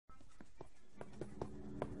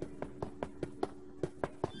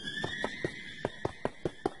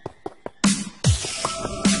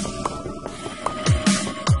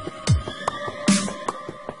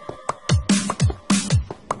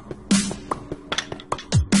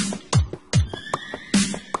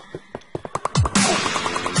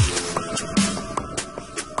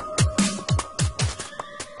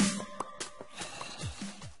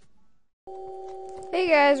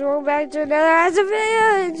welcome back to another awesome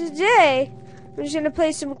video. And today, I'm just gonna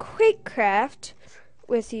play some QuakeCraft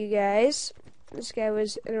with you guys. This guy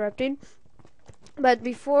was interrupting. But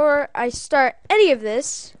before I start any of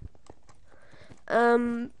this,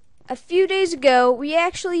 a few days ago, we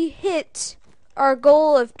actually hit our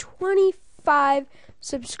goal of 25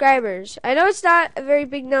 subscribers. I know it's not a very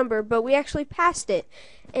big number, but we actually passed it.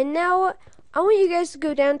 And now, I want you guys to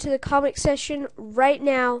go down to the comment section right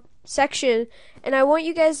now, and I want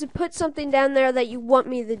you guys to put something down there that you want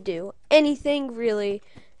me to do. Anything really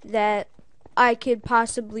that I could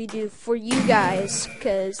possibly do for you guys,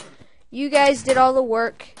 because you guys did all the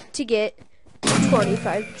work to get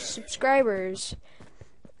 25 subscribers.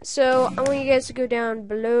 So I want you guys to go down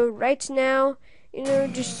below right now,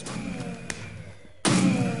 just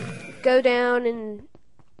go down and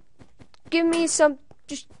give me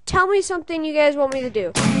just tell me something you guys want me to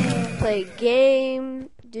do. Play a game,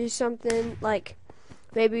 do something like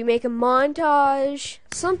maybe make a montage,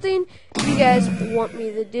 something you guys want me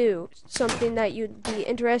to do, something that you'd be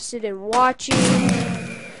interested in watching,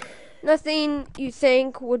 nothing you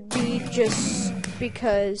think would be just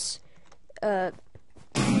because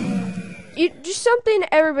just something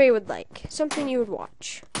everybody would like, something you would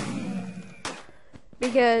watch,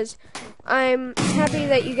 because I'm happy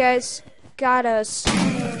that you guys got us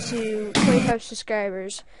to 25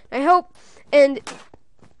 subscribers. I hope, and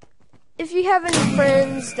if you have any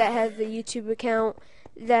friends that have the YouTube account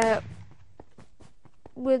that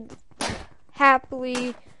would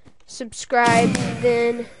happily subscribe,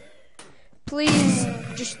 then please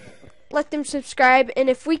just let them subscribe. And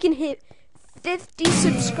if we can hit 50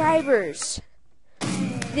 subscribers,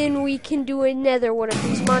 then we can do another one of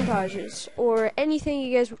these montages or anything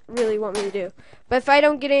you guys really want me to do. But if I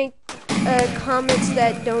don't get any comments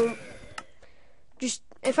that don't,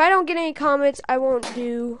 if I don't get any comments, I won't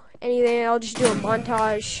do anything. I'll just do a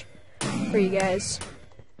montage for you guys.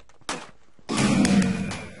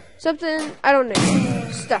 Something, I don't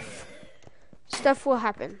know, stuff will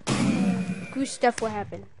happen. Cool stuff will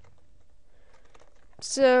happen.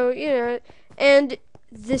 So, and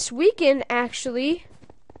this weekend, actually,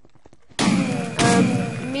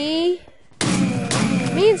 me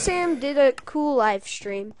and Sam did a cool live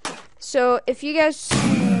stream. So if you guys,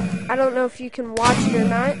 I don't know if you can watch it or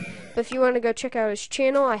not, but if you want to go check out his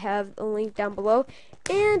channel, I have a link down below.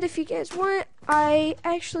 And if you guys want, I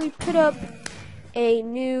actually put up a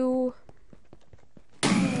new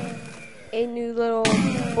little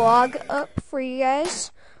blog up for you guys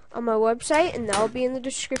on my website, and that'll be in the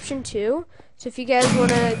description too. So if you guys want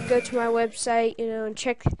to go to my website, and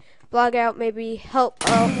check the blog out, maybe help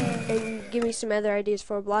out and give me some other ideas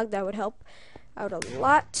for a blog, that would help out a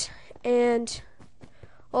lot. And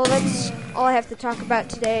well, that's all I have to talk about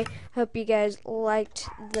today. Hope you guys liked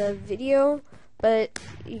the video, but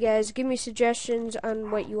you guys give me suggestions on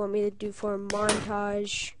what you want me to do for a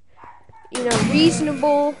montage,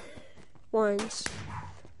 reasonable ones,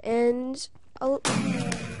 and I'll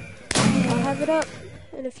have it up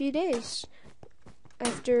in a few days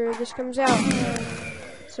after this comes out.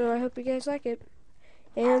 So I hope you guys like it,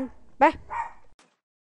 and bye.